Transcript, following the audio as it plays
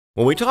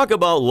When we talk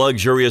about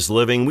luxurious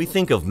living, we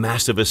think of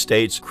massive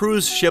estates,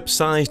 cruise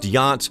ship-sized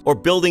yachts, or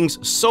buildings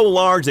so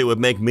large they would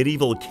make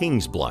medieval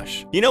kings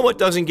blush. You know what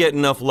doesn't get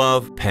enough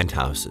love?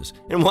 Penthouses.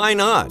 And why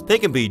not? They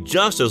can be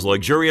just as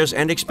luxurious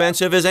and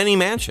expensive as any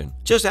mansion.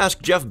 Just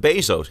ask Jeff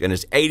Bezos and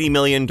his $80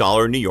 million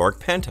New York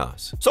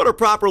penthouse. So to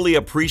properly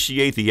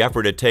appreciate the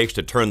effort it takes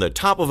to turn the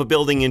top of a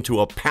building into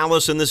a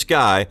palace in the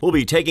sky, we'll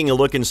be taking a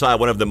look inside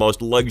one of the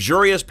most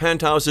luxurious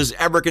penthouses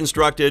ever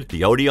constructed,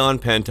 the Odeon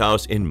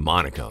Penthouse in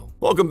Monaco.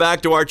 Welcome back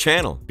to our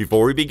channel.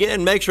 Before we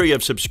begin, make sure you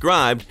have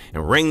subscribed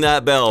and ring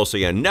that bell so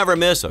you never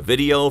miss a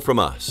video from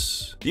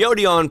us. The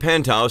Odeon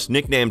Penthouse,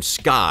 nicknamed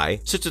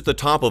Sky, sits at the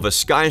top of a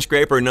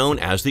skyscraper known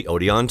as the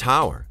Odeon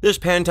Tower. This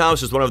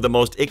penthouse is one of the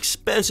most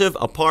expensive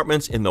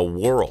apartments in the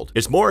world.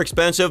 It's more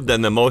expensive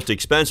than the most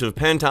expensive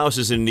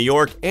penthouses in New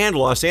York and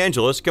Los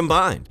Angeles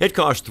combined. It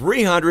costs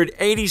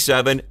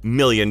 $387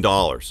 million.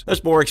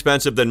 That's more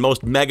expensive than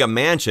most mega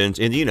mansions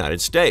in the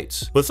United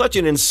States. With such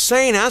an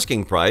insane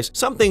asking price,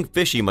 something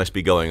fishy must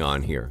be going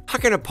on here. How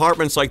can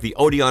apartments like the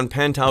Odeon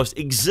Penthouse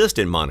exist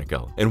in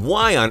Monaco? And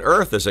why on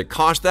earth does it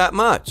cost that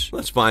much?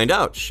 Let's find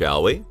out,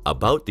 shall we?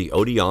 About the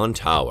Odeon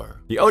Tower.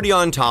 The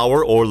Odeon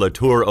Tower, or La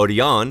Tour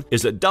Odeon,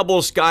 is a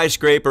double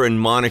skyscraper in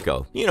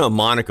Monaco. You know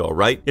Monaco,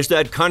 right? It's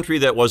that country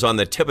that was on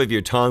the tip of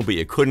your tongue but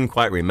you couldn't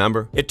quite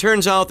remember. It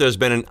turns out there's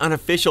been an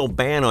unofficial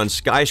ban on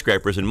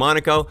skyscrapers in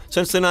Monaco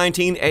since the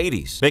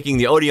 1980s, making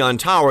the Odeon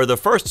Tower the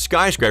first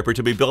skyscraper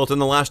to be built in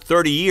the last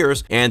 30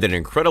 years and an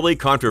incredibly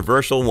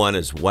controversial one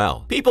as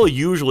well. People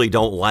usually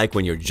don't like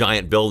when your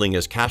giant building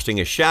is casting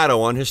a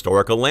shadow on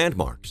historical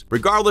landmarks.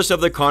 Regardless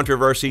of the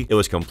controversy, it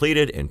was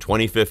completed in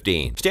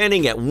 2015,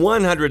 standing at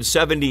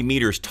 170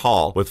 meters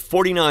tall with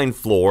 49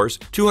 floors,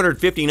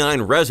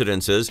 259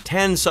 residences,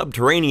 10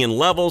 subterranean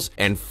levels,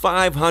 and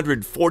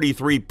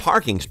 543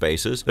 parking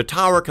spaces. The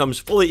tower comes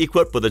fully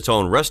equipped with its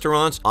own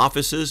restaurants,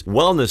 offices,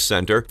 wellness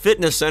center,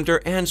 fitness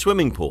center, and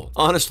swimming pool.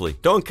 Honestly,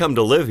 don't come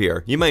to live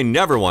here. You may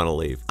never want to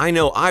leave. I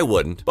know I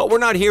wouldn't, but we're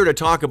not here to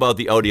talk about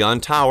the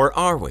Odeon Tower,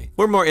 are we?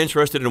 We're more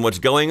interested in what's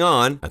going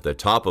on at the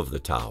top of the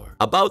tower.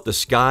 About the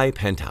Sky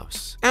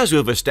Penthouse. As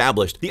we've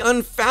established, the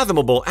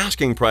unfathomable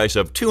asking price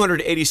of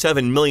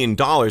 $287 million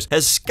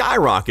has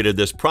skyrocketed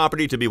this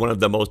property to be one of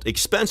the most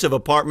expensive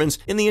apartments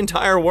in the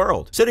entire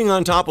world. Sitting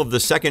on top of the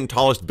second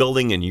tallest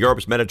building in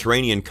Europe's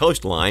Mediterranean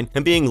coastline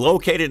and being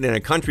located in a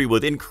country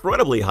with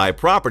incredibly high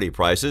property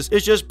prices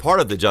is just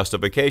part of the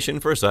justification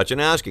for such an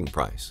asking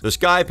price. The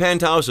Sky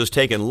Penthouse has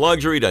taken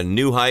luxury to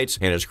new heights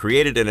and has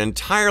created an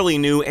entirely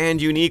new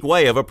and unique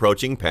way of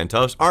approaching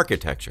penthouse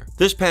architecture.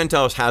 This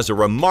penthouse has a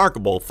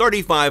remarkable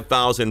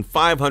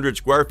 35,500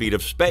 square feet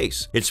of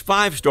space. It's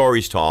 5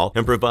 stories tall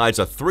and provides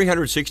a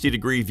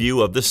 360-degree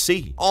view of the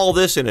sea. All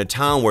this in a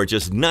town where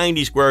just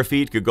 90 square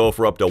feet could go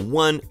for up to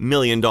 $1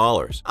 million.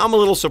 I'm a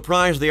little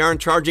surprised they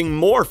aren't charging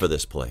more for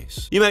this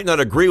place. You might not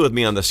agree with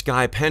me on the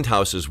Sky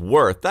Penthouse's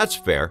worth. That's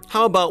fair.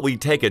 How about we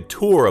take a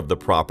tour of the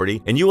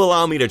property and you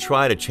allow me to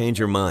try to change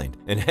your mind?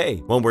 And hey,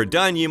 when we're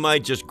done, you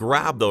might just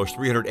grab those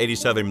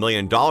 $387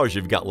 million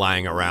you've got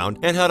lying around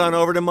and head on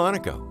over to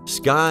Monaco.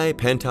 Sky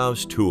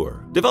Penthouse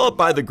Tour. Developed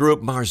by the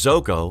group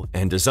Marzocco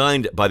and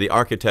designed by the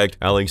architect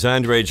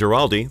Alexandre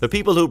Giraldi, the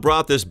people who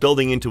brought this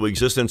building into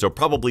existence are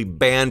probably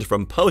banned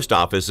from post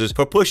offices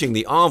for pushing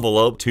the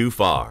envelope too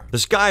far. The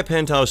Sky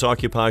Penthouse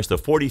occupies the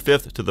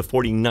 45th to the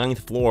 49th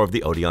floor of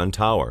the Odeon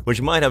Tower,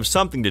 which might have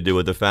something to do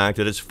with the fact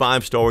that it's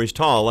 5 stories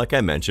tall like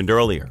I mentioned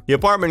earlier. The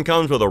apartment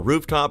comes with a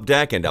rooftop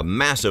deck and a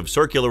massive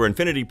circular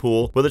infinity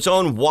pool with its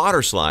own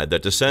water slide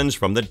that descends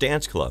from the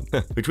dance club.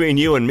 Between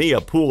you and me,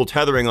 a pool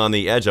tethering on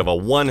the edge of a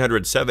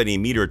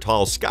 170-meter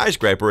tall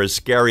skyscraper is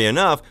scary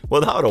enough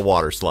without a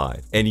water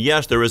slide. And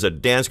yes, there is a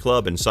dance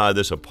club inside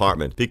this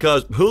apartment,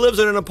 because who lives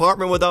in an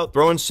apartment without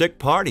throwing sick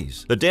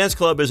parties? The dance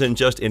club isn't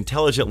just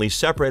intelligently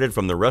separated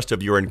from the rest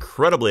of your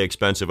incredibly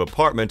expensive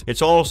apartment,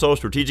 it's also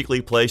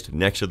strategically placed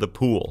next to the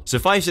pool.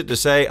 Suffice it to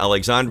say,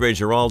 Alexandre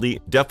Giraldi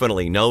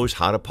definitely knows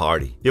how to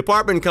party. The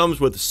apartment comes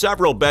with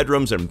several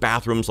bedrooms and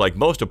bathrooms like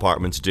most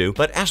apartments do,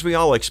 but as we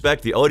all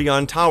expect, the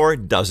Odeon Tower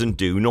doesn't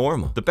do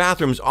normal. The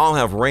bathrooms all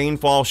have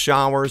rainfall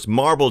showers,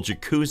 marble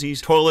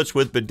jacuzzis, toilets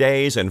with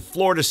bidets, and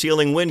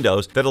floor-to-ceiling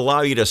windows that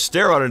allow you to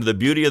stare out into the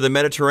beauty of the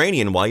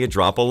Mediterranean while you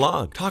drop a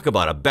log. Talk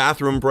about a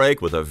bathroom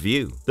break with a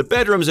view. The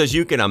bedrooms, as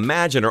you can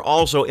imagine, are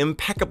also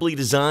impeccably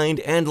designed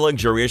and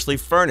luxuriously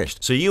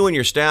furnished, so you and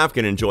your staff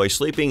can enjoy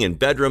sleeping in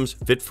bedrooms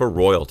fit for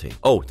royalty.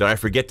 Oh, did I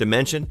forget to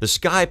mention? The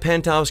Sky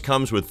Penthouse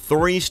comes with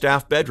 3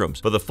 staff bedrooms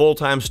for the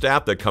full-time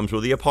staff that comes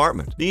with the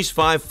apartment. These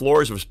 5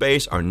 floors of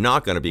space are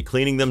not going to be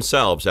cleaning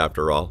themselves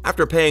after all.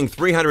 After paying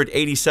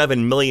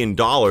 $387 million,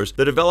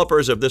 the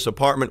developers of this this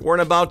apartment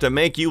weren't about to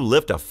make you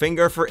lift a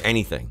finger for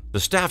anything. The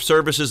staff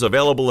services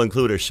available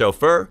include a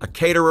chauffeur, a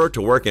caterer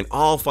to work in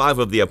all 5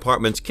 of the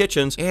apartment's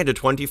kitchens, and a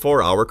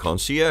 24-hour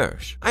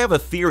concierge. I have a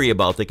theory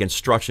about the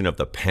construction of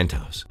the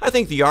penthouse. I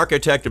think the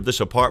architect of this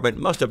apartment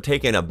must have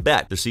taken a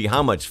bet to see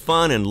how much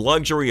fun and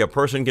luxury a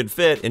person could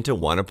fit into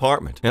one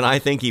apartment. And I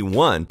think he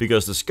won,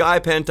 because the Sky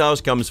Penthouse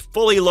comes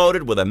fully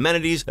loaded with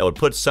amenities that would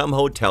put some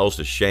hotels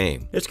to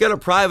shame. It's got a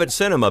private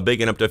cinema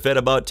big enough to fit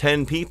about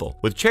 10 people,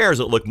 with chairs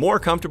that look more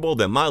comfortable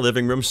than my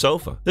living room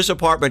sofa. This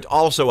apartment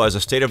also has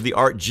a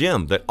state-of-the-art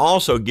gym that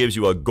also gives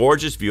you a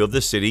gorgeous view of the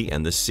city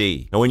and the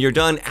sea. And when you're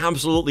done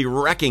absolutely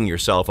wrecking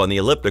yourself on the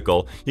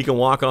elliptical, you can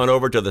walk on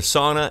over to the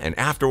sauna and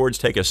afterwards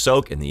take a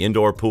soak in the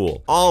indoor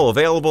pool. All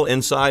available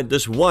inside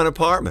this one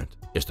apartment.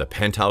 Is the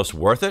penthouse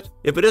worth it?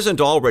 If it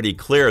isn't already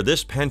clear,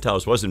 this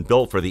penthouse wasn't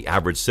built for the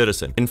average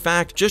citizen. In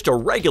fact, just a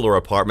regular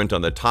apartment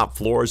on the top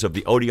floors of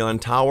the Odeon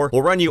Tower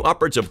will run you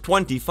upwards of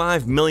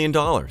 $25 million.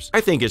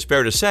 I think it's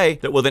fair to say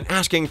that with an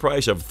asking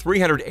price of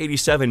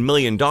 $387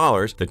 million,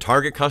 the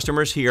target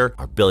customers here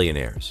are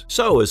billionaires.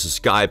 So is the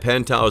Sky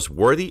Penthouse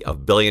worthy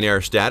of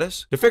billionaire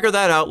status? To figure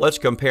that out, let's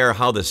compare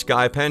how the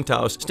Sky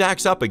Penthouse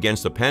stacks up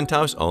against the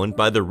penthouse owned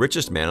by the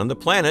richest man on the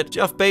planet,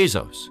 Jeff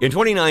Bezos. In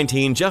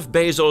 2019, Jeff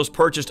Bezos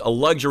purchased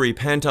a luxury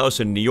penthouse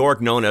in New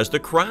York known as the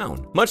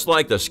Crown. Much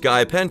like the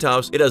Sky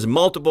Penthouse, it has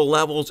multiple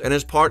levels and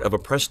is part of a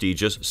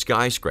prestigious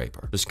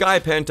skyscraper. The Sky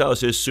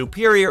Penthouse is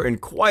superior in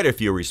quite a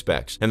few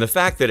respects, and the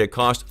fact that it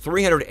cost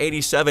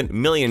 $387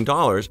 million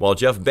while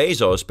Jeff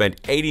Bezos spent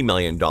 $80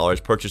 million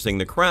purchasing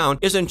the Crown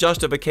isn't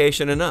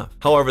justification enough.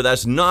 However,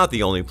 that's not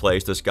the only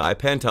place the Sky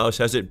Penthouse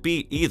has it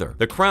beat either.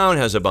 The Crown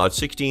has about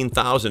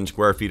 16,000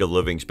 square feet of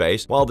living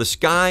space, while the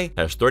Sky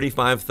has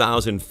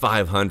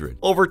 35,500,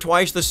 over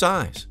twice the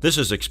size. This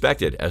is expected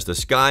as the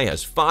Sky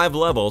has 5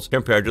 levels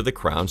compared to the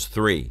Crown's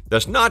 3.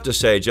 That's not to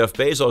say Jeff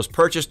Bezos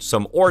purchased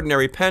some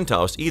ordinary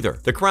penthouse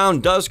either. The Crown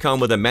does come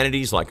with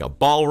amenities like a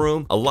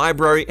ballroom, a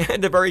library,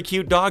 and a very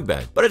cute dog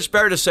bed. But it's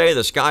fair to say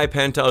the Sky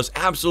Penthouse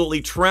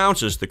absolutely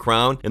trounces the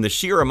Crown in the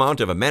sheer amount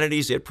of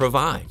amenities it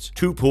provides.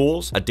 2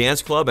 pools, a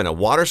dance club, and a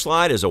water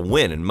slide is a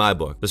win in my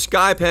book. The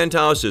Sky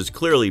Penthouse is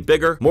clearly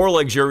bigger, more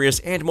luxurious,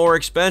 and more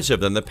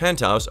expensive than the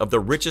penthouse of the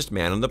richest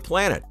man on the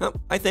planet. Now,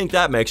 I think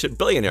that makes it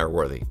billionaire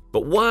worthy.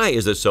 But why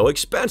is it so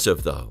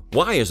expensive though?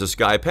 Why is the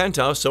Sky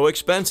Penthouse so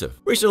expensive?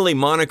 Recently,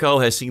 Monaco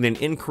has seen an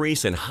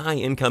increase in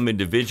high-income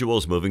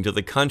individuals moving to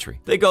the country.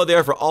 They go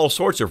there for all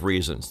sorts of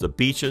reasons: the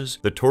beaches,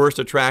 the tourist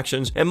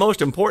attractions, and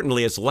most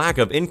importantly, its lack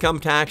of income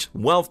tax,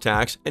 wealth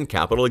tax, and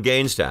capital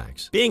gains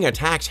tax. Being a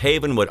tax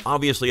haven would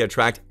obviously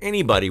attract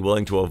anybody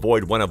willing to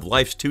avoid one of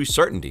life's 2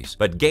 certainties,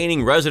 but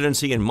gaining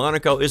residency in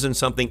Monaco isn't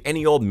something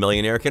any old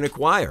millionaire can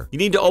acquire. You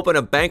need to open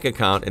a bank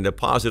account and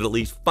deposit at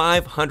least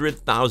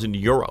 500,000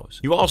 euros.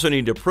 You also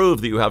need to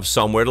prove that you have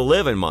somewhere to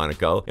live in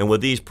Monaco, and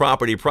with these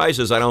property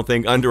prices, I don't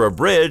think under a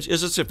bridge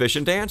is a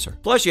sufficient answer.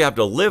 Plus, you have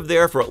to live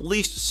there for at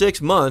least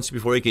 6 months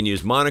before you can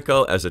use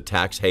Monaco as a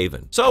tax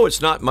haven. So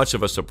it's not much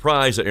of a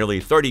surprise that nearly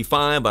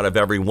 35 out of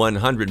every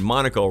 100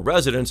 Monaco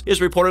residents is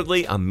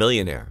reportedly a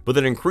millionaire. With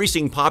an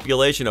increasing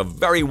population of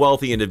very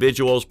wealthy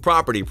individuals,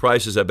 property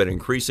prices have been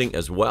increasing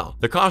as well.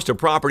 The cost of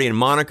property in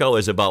Monaco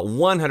is about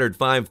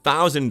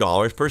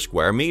 $105,000 per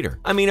square meter.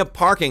 I mean, a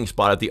parking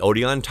spot at the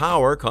Odeon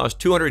Tower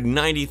costs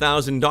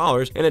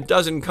 $290,000, and it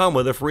doesn't come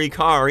with a free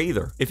car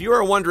either. If you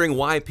are wondering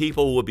why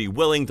people would be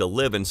willing to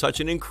live in such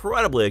an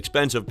incredibly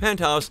expensive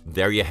penthouse,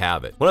 there you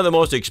have it. One of the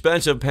most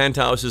expensive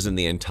penthouses in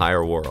the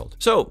entire world.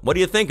 So, what do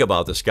you think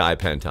about the Sky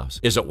Penthouse?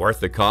 Is it worth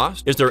the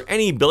cost? Is there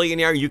any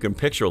billionaire you can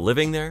picture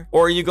living there?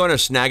 Or are you going to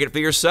snag it for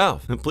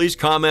yourself? Please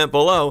comment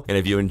below, and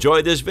if you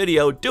enjoyed this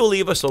video, do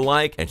leave us a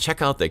like and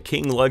check out the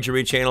King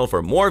Luxury channel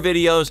for more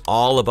videos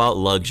all about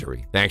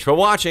luxury. Thanks for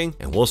watching,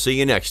 and we'll see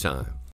you next time.